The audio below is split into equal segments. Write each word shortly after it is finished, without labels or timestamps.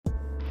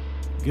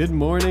Good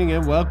morning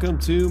and welcome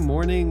to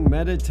Morning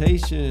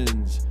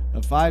Meditations,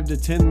 a 5 to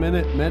 10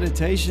 minute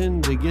meditation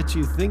to get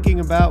you thinking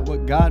about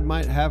what God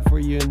might have for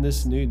you in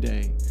this new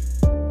day.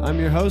 I'm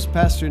your host,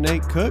 Pastor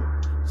Nate Cook,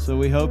 so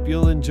we hope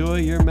you'll enjoy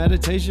your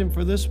meditation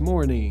for this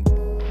morning.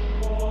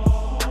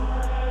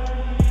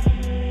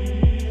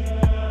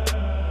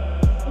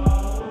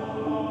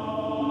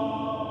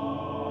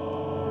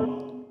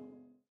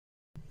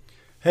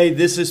 Hey,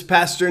 this is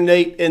Pastor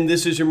Nate, and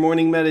this is your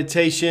morning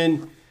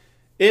meditation.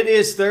 It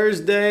is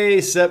Thursday,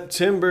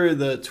 September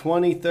the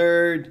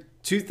 23rd,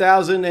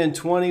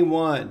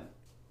 2021.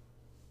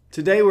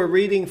 Today we're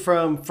reading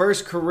from 1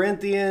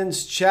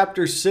 Corinthians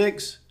chapter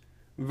 6,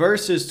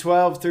 verses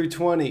 12 through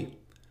 20.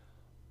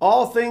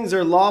 All things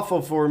are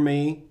lawful for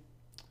me,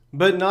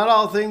 but not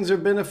all things are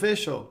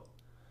beneficial.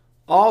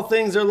 All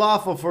things are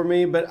lawful for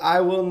me, but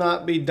I will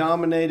not be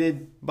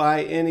dominated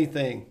by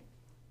anything.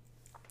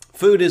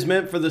 Food is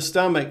meant for the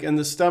stomach, and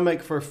the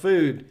stomach for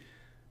food.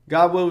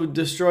 God will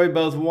destroy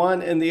both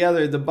one and the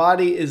other. The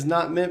body is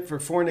not meant for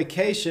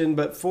fornication,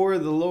 but for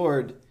the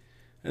Lord,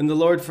 and the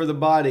Lord for the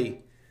body.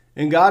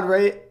 And God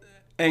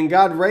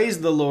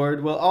raised the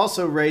Lord will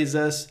also raise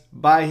us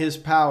by his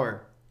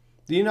power.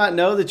 Do you not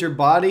know that your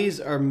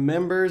bodies are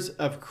members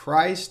of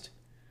Christ?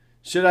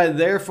 Should I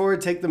therefore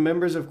take the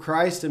members of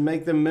Christ and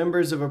make them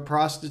members of a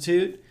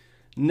prostitute?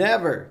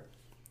 Never.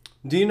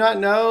 Do you not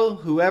know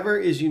whoever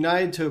is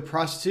united to a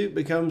prostitute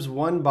becomes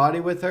one body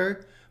with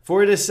her?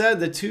 For it is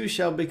said, the two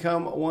shall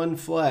become one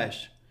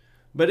flesh.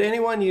 But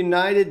anyone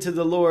united to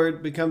the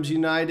Lord becomes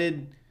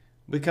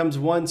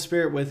one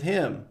spirit with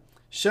him.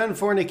 Shun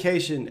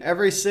fornication.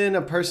 Every sin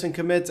a person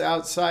commits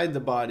outside the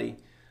body,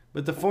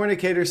 but the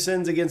fornicator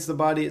sins against the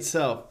body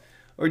itself.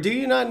 Or do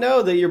you not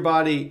know that your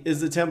body is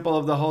the temple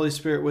of the Holy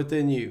Spirit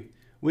within you,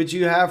 which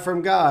you have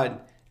from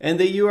God, and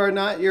that you are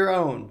not your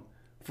own?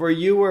 For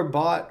you were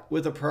bought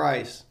with a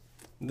price.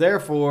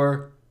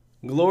 Therefore,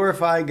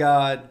 glorify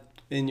God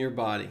in your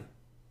body.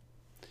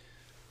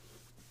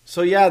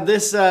 So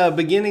this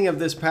beginning of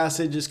this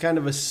passage is kind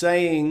of a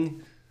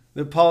saying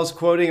that Paul's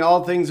quoting,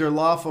 all things are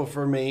lawful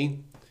for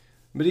me.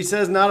 But he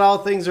says not all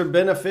things are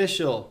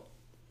beneficial.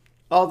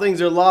 All things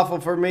are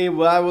lawful for me,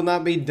 but I will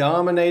not be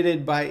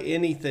dominated by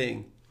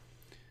anything.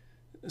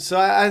 So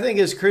I think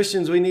as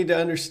Christians we need to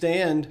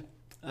understand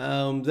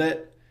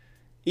that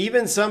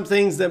even some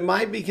things that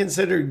might be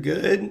considered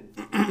good,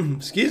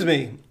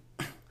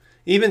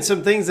 even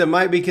some things that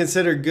might be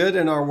considered good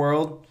in our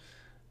world,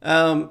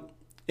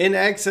 in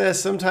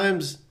excess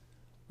sometimes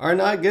are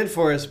not good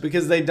for us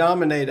because they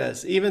dominate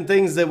us. Even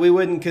things that we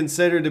wouldn't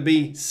consider to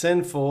be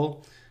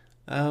sinful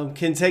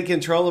can take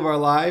control of our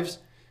lives,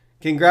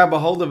 can grab a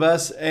hold of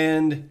us,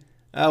 and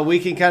we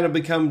can kind of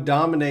become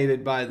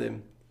dominated by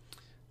them.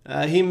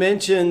 He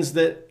mentions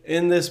that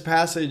in this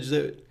passage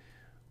that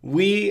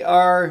we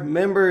are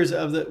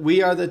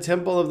the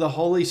temple of the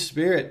Holy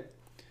Spirit.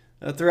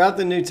 Throughout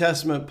the New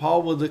Testament,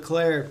 Paul will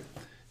declare,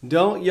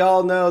 don't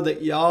y'all know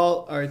that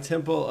y'all are a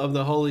temple of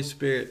the Holy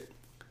Spirit?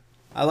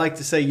 I like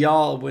to say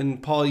y'all when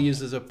Paul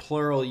uses a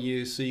plural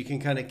use so you can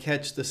kind of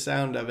catch the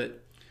sound of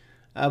it.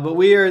 But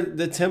we are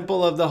the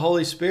temple of the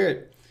Holy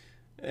Spirit.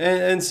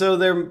 And so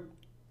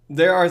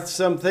there are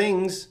some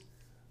things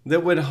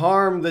that would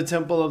harm the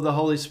temple of the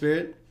Holy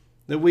Spirit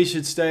that we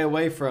should stay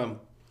away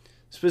from.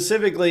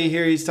 Specifically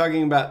here he's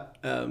talking about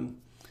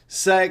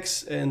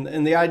sex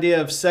and the idea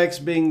of sex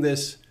being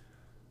this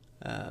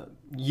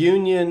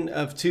union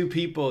of two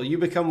people. You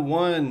become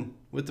one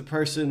with the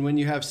person when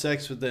you have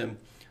sex with them.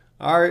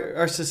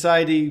 Our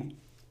society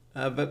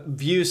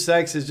views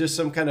sex as just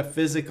some kind of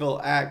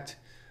physical act,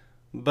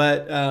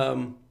 but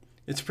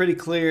it's pretty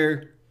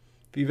clear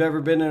if you've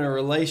ever been in a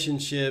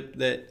relationship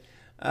that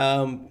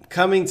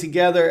coming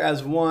together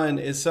as one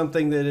is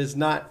something that is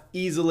not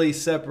easily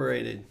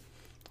separated.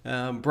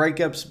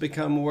 Breakups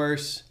become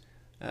worse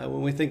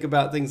when we think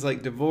about things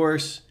like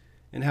divorce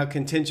and how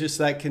contentious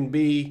that can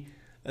be.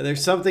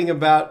 There's something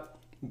about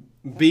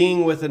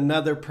being with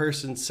another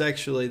person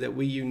sexually that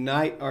we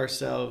unite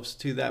ourselves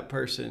to that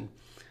person.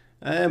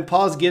 And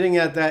Paul's getting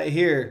at that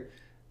here.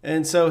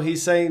 And so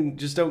he's saying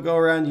just don't go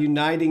around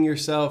uniting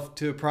yourself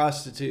to a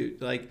prostitute.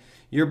 Like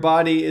your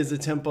body is the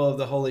temple of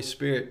the Holy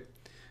Spirit.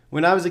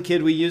 When I was a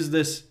kid, we used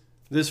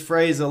this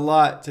phrase a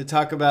lot to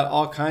talk about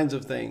all kinds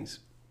of things.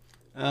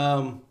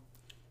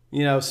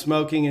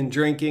 Smoking and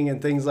drinking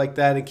and things like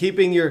that, and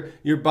keeping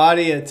your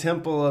body a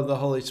temple of the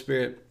Holy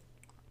Spirit.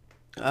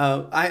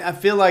 I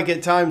feel like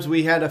at times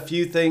we had a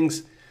few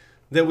things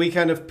that we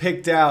kind of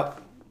picked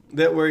out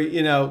that were,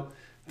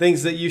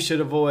 things that you should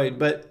avoid.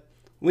 But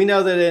we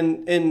know that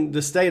in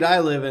the state I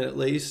live in, at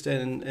least,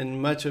 and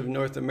in much of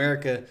North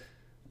America,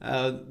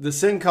 the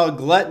sin called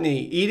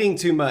gluttony, eating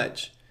too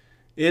much,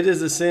 it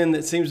is a sin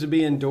that seems to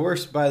be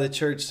endorsed by the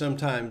church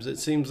sometimes. It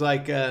seems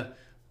like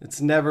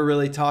it's never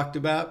really talked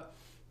about.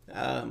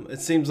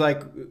 It seems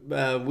like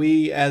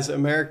we as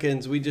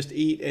Americans, we just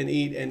eat and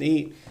eat and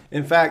eat.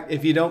 In fact,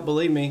 if you don't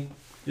believe me,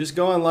 just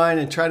go online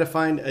and try to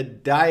find a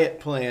diet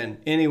plan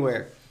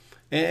anywhere.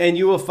 And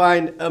you will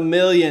find a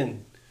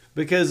million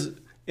because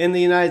in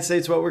the United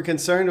States, what we're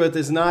concerned with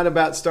is not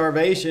about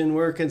starvation.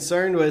 We're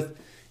concerned with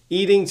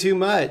eating too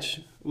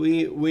much.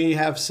 We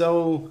have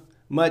so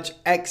much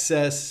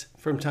excess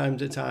from time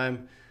to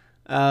time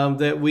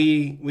that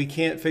we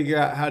can't figure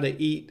out how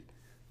to eat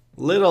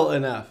little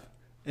enough.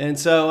 And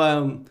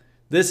so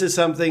this is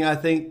something I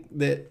think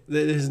that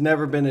has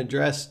never been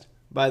addressed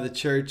by the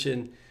church.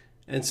 And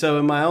so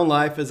in my own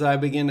life, as I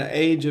began to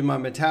age and my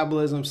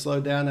metabolism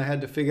slowed down, I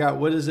had to figure out,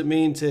 what does it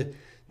mean to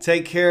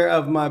take care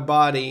of my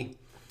body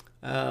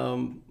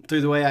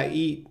through the way I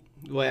eat,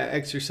 the way I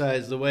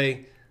exercise, the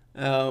way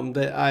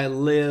that I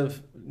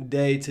live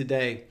day to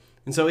day.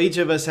 And so each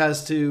of us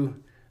has to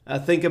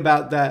think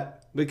about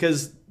that,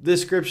 because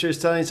this scripture is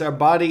telling us our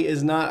body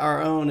is not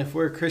our own. If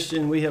we're a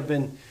Christian, we have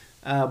been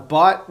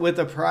bought with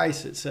a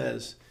price, it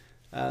says.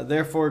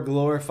 Therefore,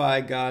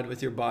 glorify God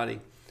with your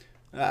body.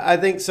 I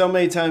think so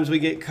many times we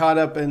get caught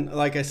up in,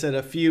 like I said,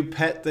 a few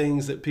pet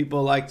things that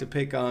people like to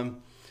pick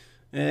on.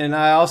 And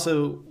I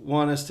also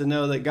want us to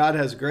know that God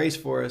has grace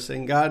for us,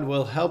 and God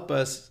will help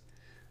us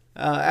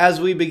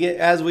as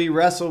we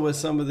wrestle with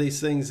some of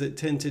these things that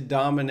tend to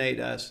dominate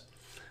us.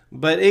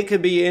 But it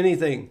could be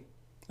anything.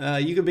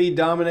 You could be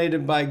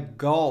dominated by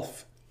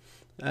golf.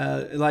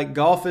 Like,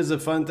 golf is a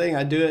fun thing.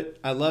 I do it.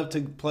 I love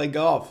to play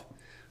golf.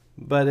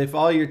 But if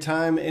all your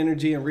time,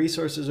 energy, and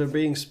resources are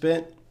being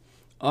spent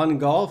on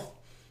golf,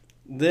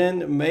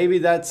 then maybe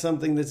that's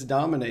something that's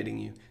dominating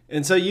you.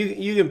 And so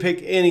you can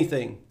pick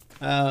anything.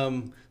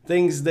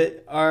 Things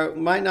that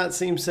might not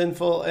seem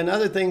sinful, and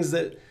other things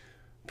that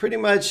pretty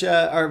much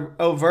are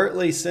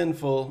overtly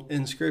sinful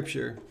in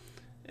Scripture.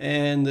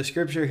 And the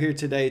Scripture here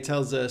today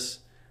tells us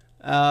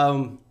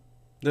that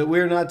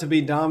we're not to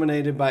be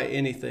dominated by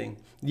anything.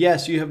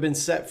 Yes, you have been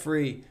set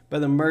free by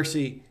the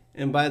mercy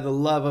and by the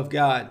love of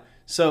God.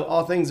 So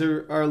all things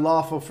are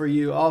lawful for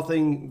you,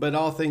 but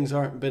all things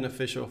aren't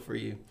beneficial for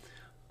you.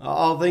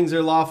 All things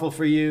are lawful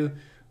for you,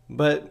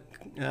 but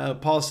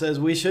Paul says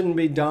we shouldn't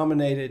be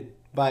dominated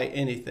by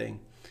anything.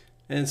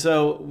 And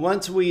so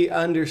once we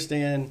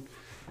understand,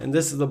 and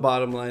this is the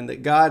bottom line,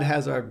 that God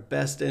has our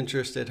best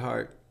interest at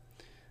heart,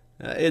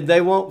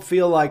 they won't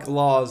feel like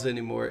laws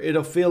anymore.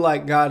 It'll feel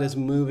like God is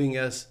moving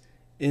us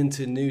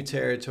into new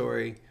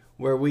territory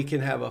where we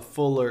can have a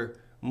fuller,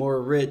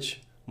 more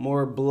rich,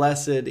 more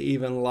blessed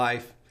even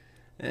life.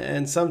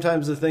 And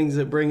sometimes the things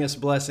that bring us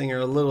blessing are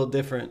a little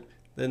different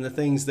than the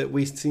things that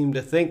we seem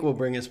to think will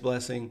bring us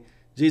blessing.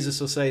 Jesus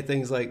will say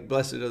things like,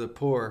 blessed are the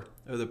poor,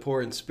 or the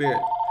poor in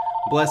spirit.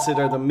 Blessed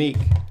are the meek.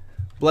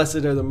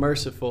 Blessed are the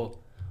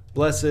merciful.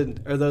 Blessed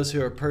are those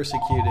who are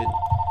persecuted.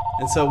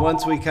 And so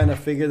once we kind of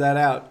figure that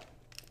out,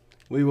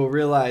 we will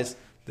realize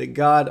that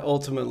God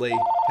ultimately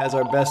has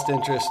our best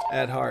interest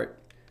at heart.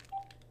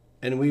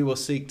 And we will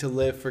seek to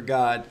live for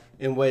God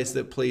in ways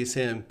that please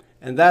Him.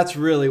 And that's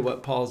really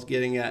what Paul's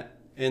getting at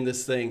in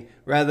this thing.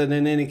 Rather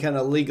than any kind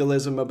of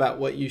legalism about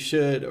what you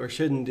should or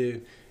shouldn't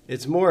do,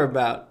 it's more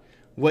about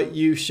what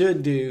you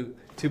should do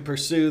to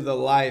pursue the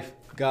life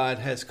God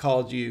has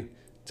called you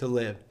to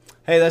live.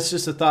 Hey, that's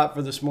just a thought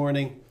for this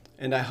morning,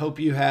 and I hope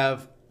you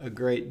have a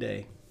great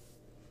day.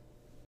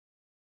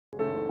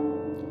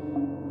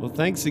 Well,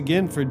 thanks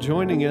again for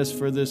joining us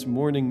for this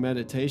morning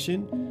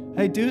meditation.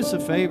 Hey, do us a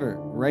favor,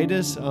 rate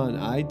us on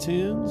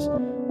iTunes,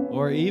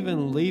 or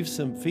even leave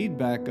some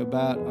feedback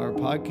about our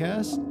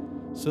podcast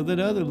so that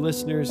other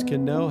listeners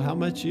can know how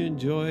much you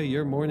enjoy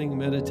your morning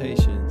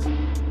meditations.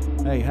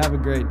 Hey, have a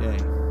great day.